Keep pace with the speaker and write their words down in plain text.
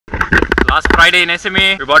Last Friday in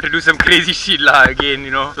SMA, we're about to do some crazy shit lah again,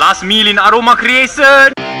 you know. Last meal in Aroma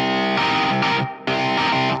Creation.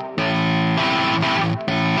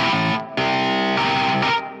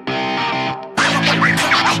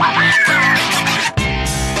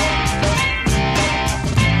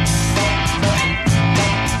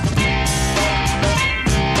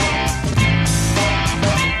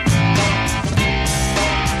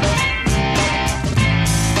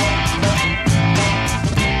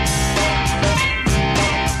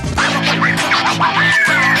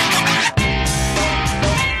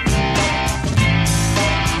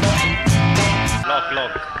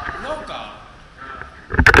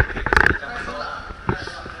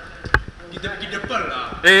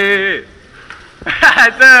 Hey,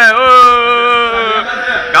 oh,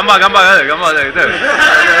 gambar.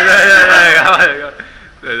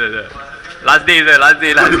 Last day. Last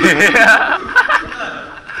day.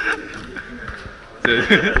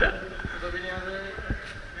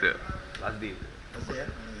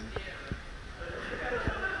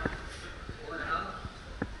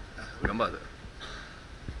 Gambar tu.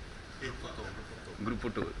 Grup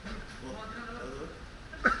foto.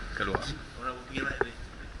 Keluar. Orang pergi live ni.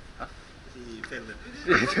 Si fan tu.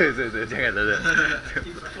 Jangan.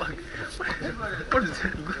 What is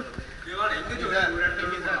that? Dia mana? Itu juga orang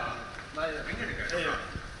pergi sana. Baik.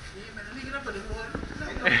 Ni kenapa dia keluar?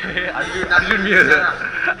 Arjun Mir.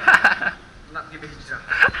 Nak pergi beja.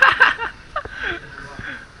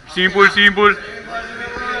 Swimming pool.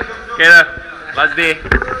 Okay dah. Last day.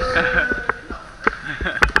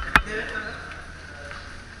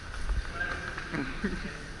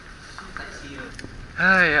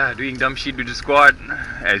 Doing dumb shit with the squad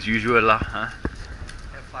as usual lah. Have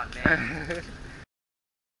fun, man.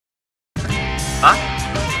 Huh?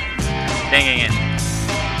 Gang.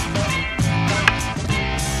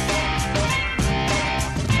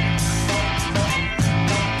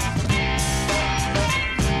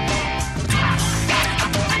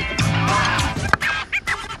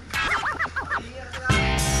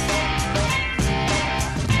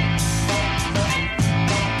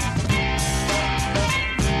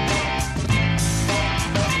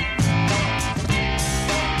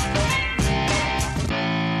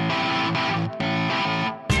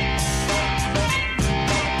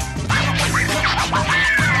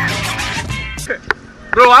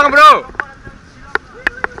 Bro, வாங்க bro.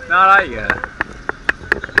 நாளைக்கு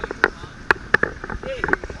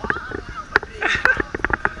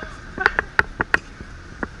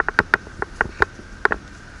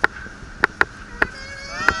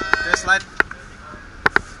Slide.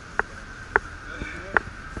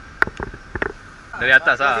 dari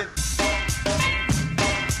atas ah.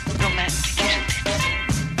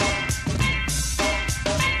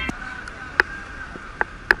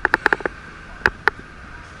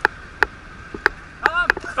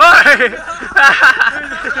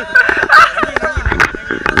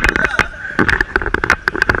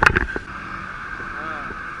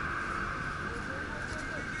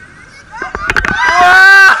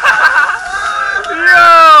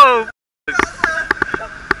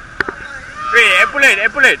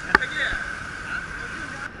 Epulate.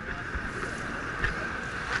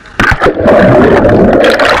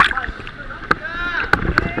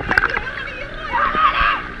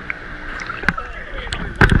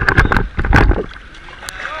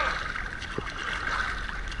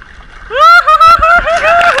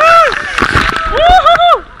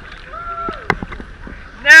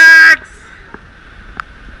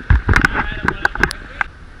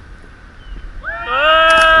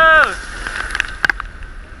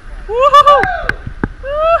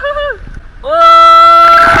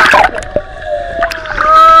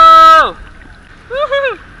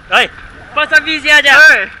 Pasang visi aja.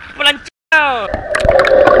 Pelancau.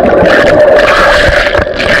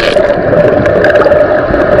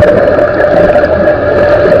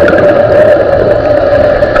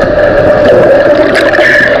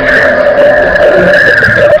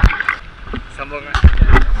 Sambung.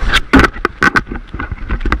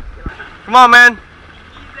 Come on, man.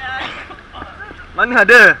 Mana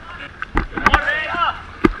ada?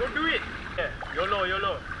 Go do it. YOLO,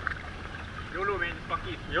 man. Fuck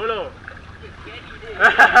it. YOLO.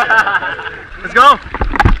 Let's go.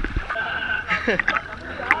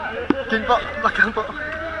 King po, bakang po.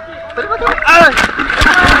 Terima kasih.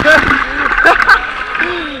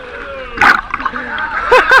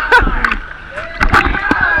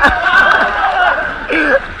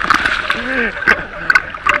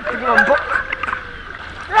 Lombok.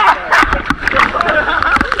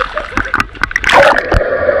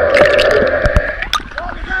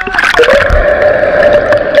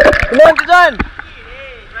 Come on, John.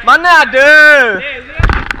 Mana ada?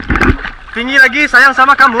 Tinggi lagi, sayang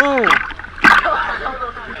sama kamu.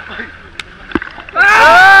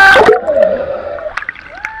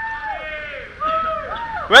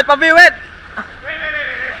 Wait, puppy, wait.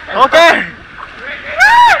 Okay.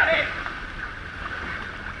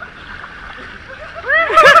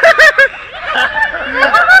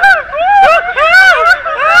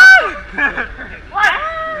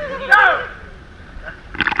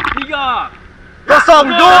 Kosong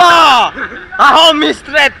dua. Ahom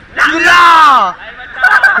mistret. Gila.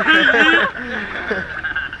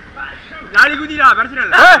 Lari gudi lah, personal.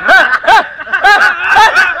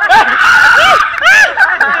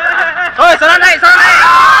 Oi, salah naik, salah naik.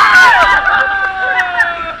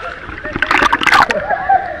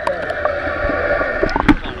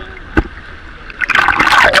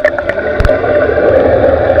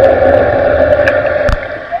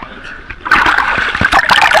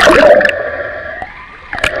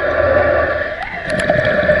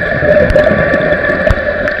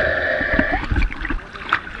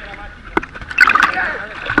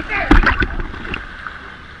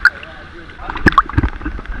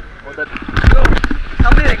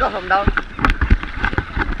 Somebody go from down.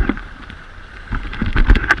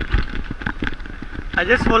 I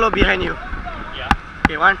just follow behind you. Yeah.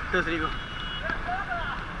 Okay, 1, 2, 3, go.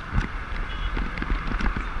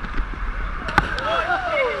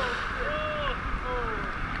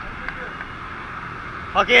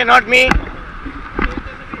 Okay, not me.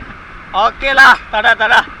 Okay lah,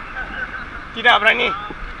 tada. Tidak berani.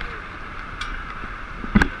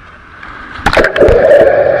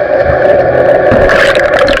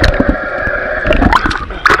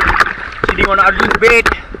 Sitting on Arjun's bed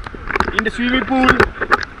in the swimming pool.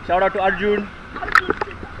 Shout out to Arjun.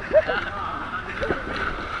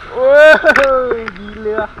 Oh,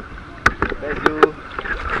 gila. Let's do.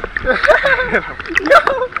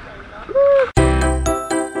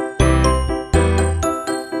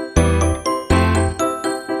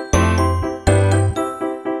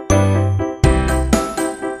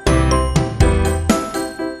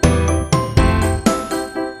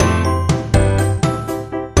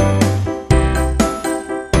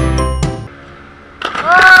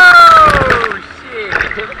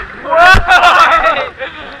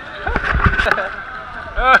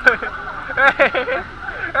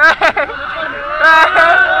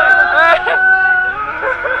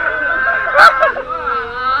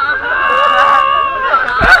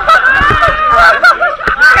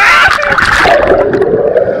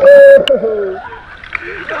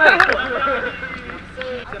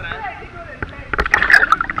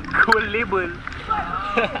 Cool label.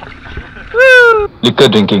 Liquor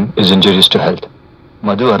drinking is injurious to health.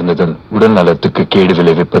 மது அருந்துதல் உடல் நலத்துக்கு கேடு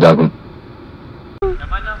விளைவிப்பதாகும்.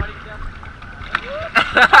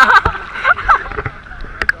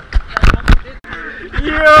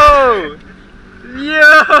 Yo!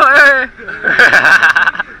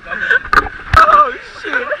 Oh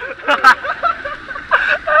shit!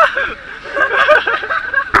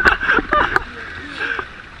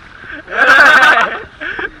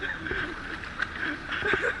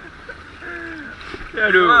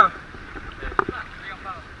 Aduh.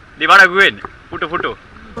 Di mana Gwen? Foto.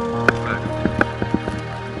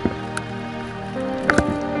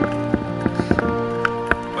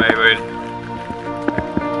 Bye Gwen.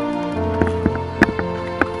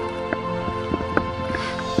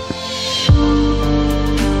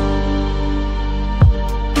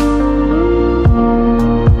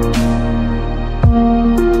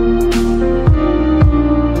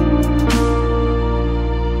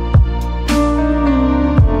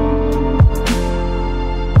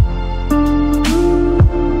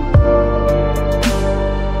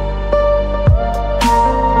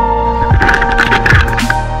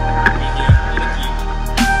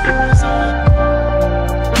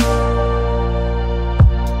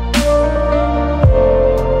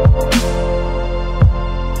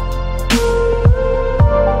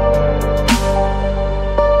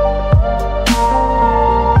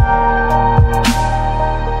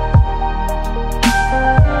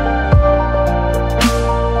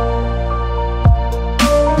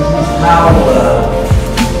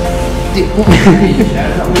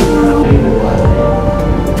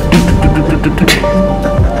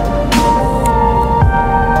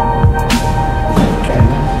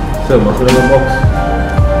 So, masuk dalam box.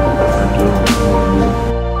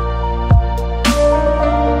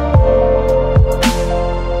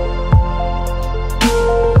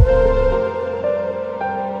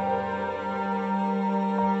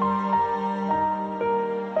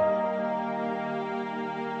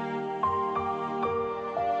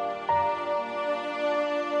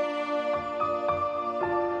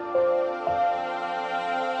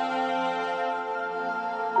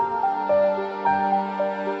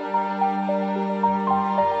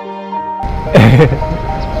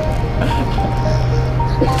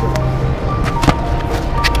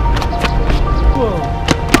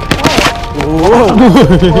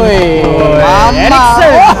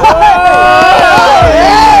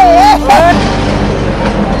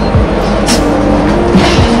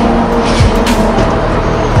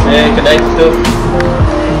 Kedai tu.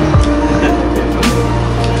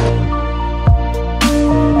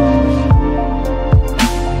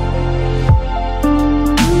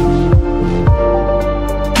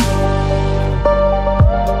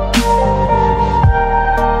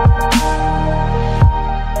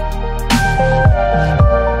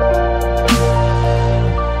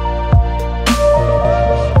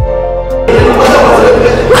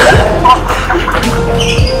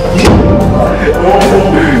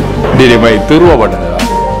 Dia baik turu apa dah?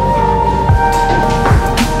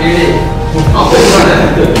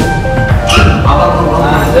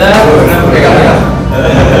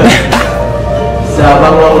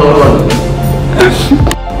 Sabang lon.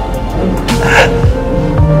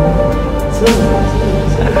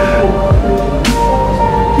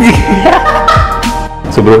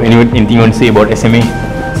 So bro, anything you want to say about SMA?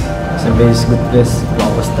 SMA is good place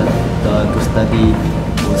to study,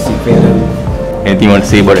 to see parents. Anything you want to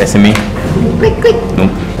say about SMA? No.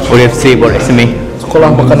 What do you have to say about SMA? Sekolah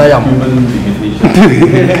makan ayam.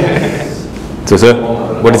 So sir,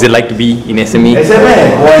 what is it like to be in SME?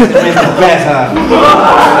 SMA? Oh, SMA is the best.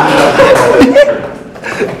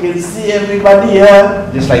 You can see everybody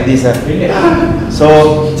just like this. So,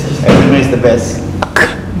 SMA is the best.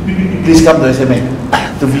 Please come to SMA,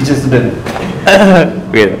 to future student.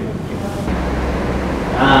 Wait.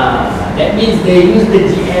 That means they use the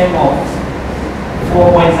GM of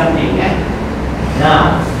 4 point something.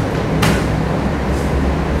 Now,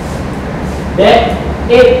 that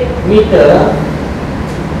 8 meter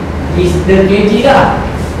is the kg lah.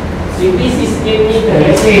 If this is 8 meter,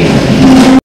 let's say